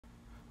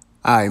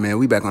All right, man.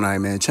 We back on All Right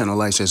Man channel.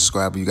 Like, share,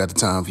 subscribe. If you got the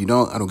time. If you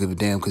don't, I don't give a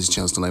damn because the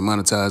channel's still like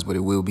monetized, but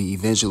it will be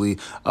eventually.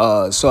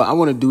 So I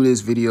want to do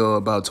this video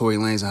about Tory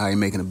Lanez and how he's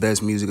making the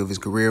best music of his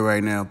career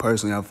right now.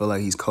 Personally, I feel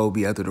like he's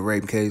Kobe after the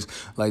rape case.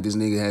 Like, this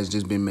nigga has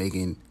just been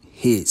making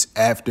hits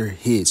after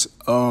hits.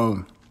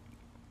 And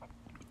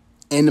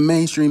the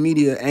mainstream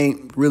media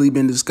ain't really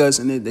been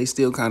discussing it. They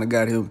still kind of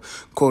got him,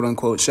 quote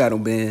unquote, shadow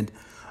banned.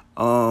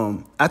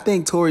 I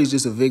think Tory's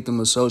just a victim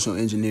of social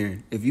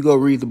engineering. If you go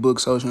read the book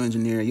Social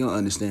Engineering, you'll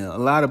understand. A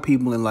lot of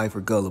people in life are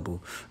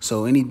gullible.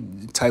 So any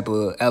type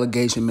of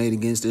allegation made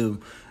against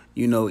him,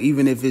 you know,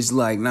 even if it's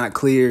like not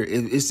clear,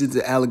 if it's just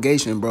an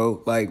allegation,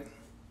 bro, like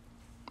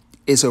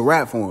it's a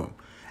rap for him.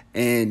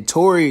 And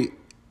Tory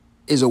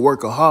is a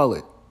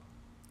workaholic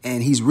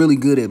and he's really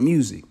good at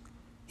music.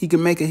 He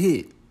can make a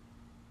hit.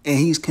 And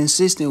he's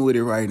consistent with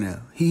it right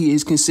now. He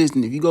is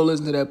consistent. If you go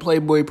listen to that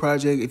Playboy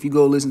project, if you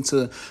go listen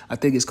to, I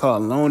think it's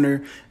called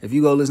Loner, if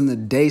you go listen to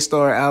the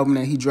Daystar album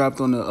that he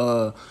dropped on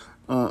the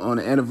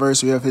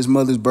anniversary of his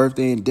mother's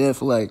birthday and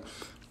death, like,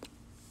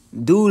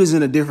 dude is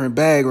in a different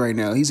bag right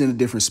now. He's in a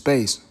different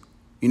space.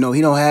 You know, he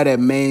don't have that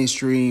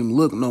mainstream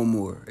look no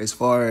more as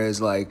far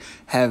as, like,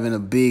 having a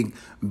big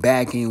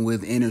backing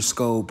with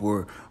Interscope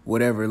or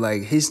whatever.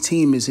 Like, his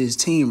team is his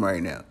team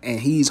right now, and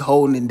he's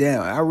holding it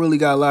down. I really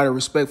got a lot of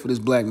respect for this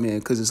black man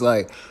because it's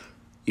like,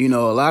 you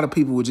know, a lot of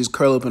people would just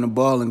curl up in a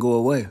ball and go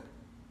away.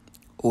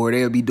 Or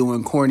they'll be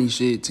doing corny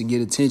shit to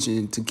get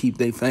attention, to keep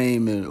their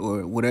fame and,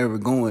 or whatever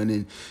going.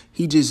 And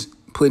he just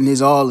putting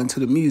his all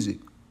into the music.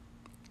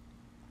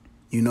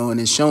 You know,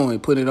 and it's showing,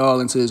 putting it all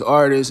into his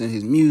artists and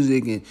his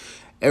music and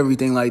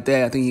everything like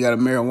that. I think he got a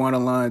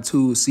marijuana line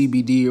too,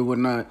 CBD or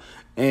whatnot.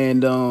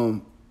 And,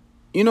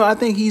 you know, I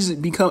think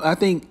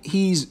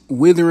he's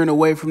withering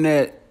away from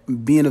that,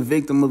 being a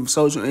victim of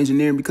social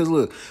engineering. Because,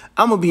 look,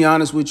 I'm going to be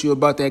honest with you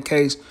about that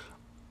case.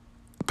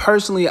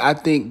 Personally, I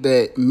think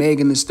that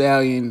Megan Thee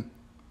Stallion,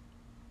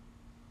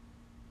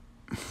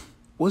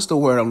 what's the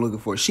word I'm looking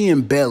for? She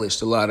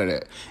embellished a lot of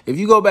that. If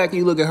you go back and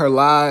you look at her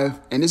live,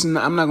 and this is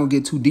I'm not going to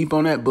get too deep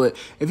on that, but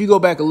if you go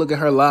back and look at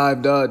her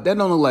live, dog, that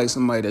don't look like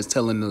somebody that's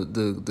telling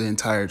the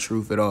entire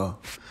truth at all.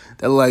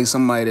 That look like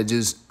somebody that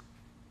just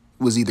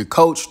was either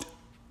coached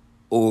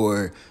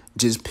or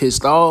just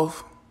pissed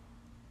off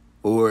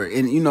or,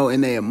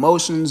 in their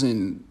emotions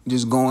and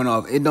just going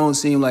off. It don't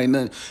seem like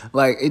nothing.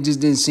 Like, it just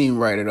didn't seem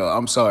right at all.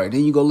 I'm sorry.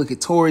 Then you go look at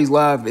Tory's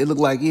live. It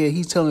looked like, yeah,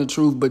 he's telling the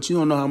truth, but you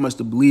don't know how much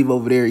to believe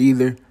over there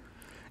either.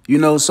 You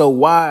know, so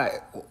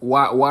why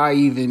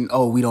even,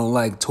 oh, we don't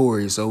like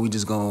Tory, so we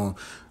just gonna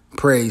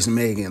praise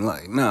Megan?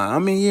 Like, nah, I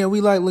mean, yeah,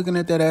 we like looking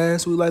at that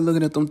ass. We like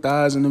looking at them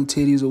thighs and them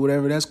titties or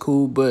whatever. That's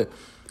cool, but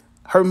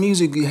her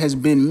music has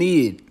been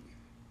mid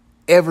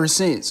ever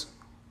since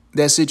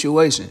that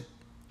situation.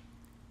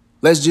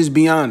 Let's just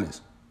be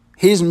honest.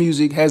 His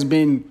music has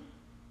been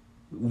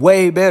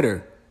way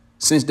better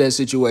since that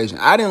situation.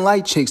 I didn't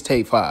like Chicks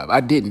Take 5.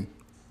 I didn't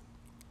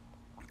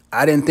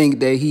think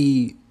that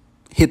he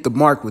hit the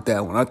mark with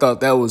that one. I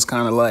thought that was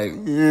kind of like,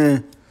 eh.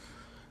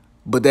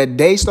 But that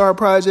Daystar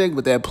project,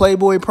 with that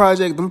Playboy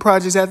project, them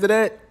projects after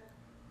that,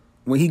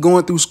 when he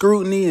going through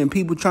scrutiny and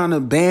people trying to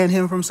ban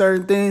him from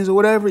certain things or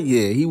whatever,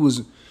 yeah,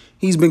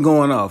 he's been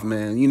going off,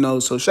 man. You know,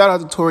 so shout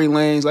out to Tory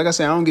Lanez. Like I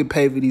said, I don't get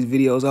paid for these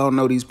videos. I don't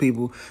know these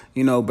people,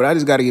 you know, but I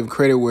just got to give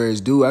credit where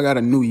it's due. I got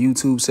a new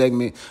YouTube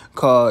segment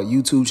called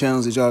YouTube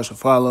Channels that y'all should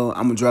follow.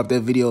 I'm going to drop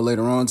that video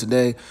later on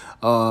today.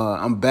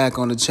 I'm back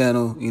on the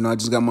channel. You know, I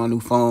just got my new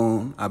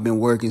phone. I've been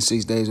working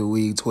 6 days a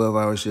week,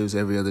 12-hour shifts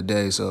every other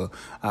day. So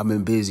I've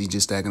been busy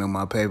just stacking up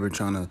my paper,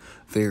 trying to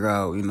figure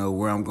out, you know,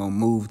 where I'm going to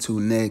move to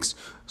next.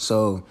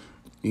 So,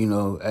 you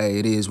know, hey,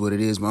 it is what it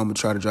is, but I'm going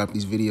to try to drop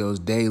these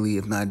videos daily,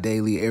 if not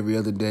daily, every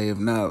other day. If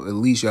not, at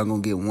least y'all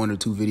going to get 1 or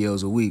 2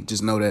 videos a week.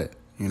 Just know that,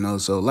 you know.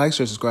 So like,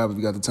 share, subscribe if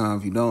you got the time.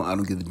 If you don't, I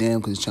don't give a damn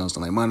because this channel's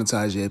still like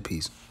monetized. Yeah,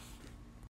 peace.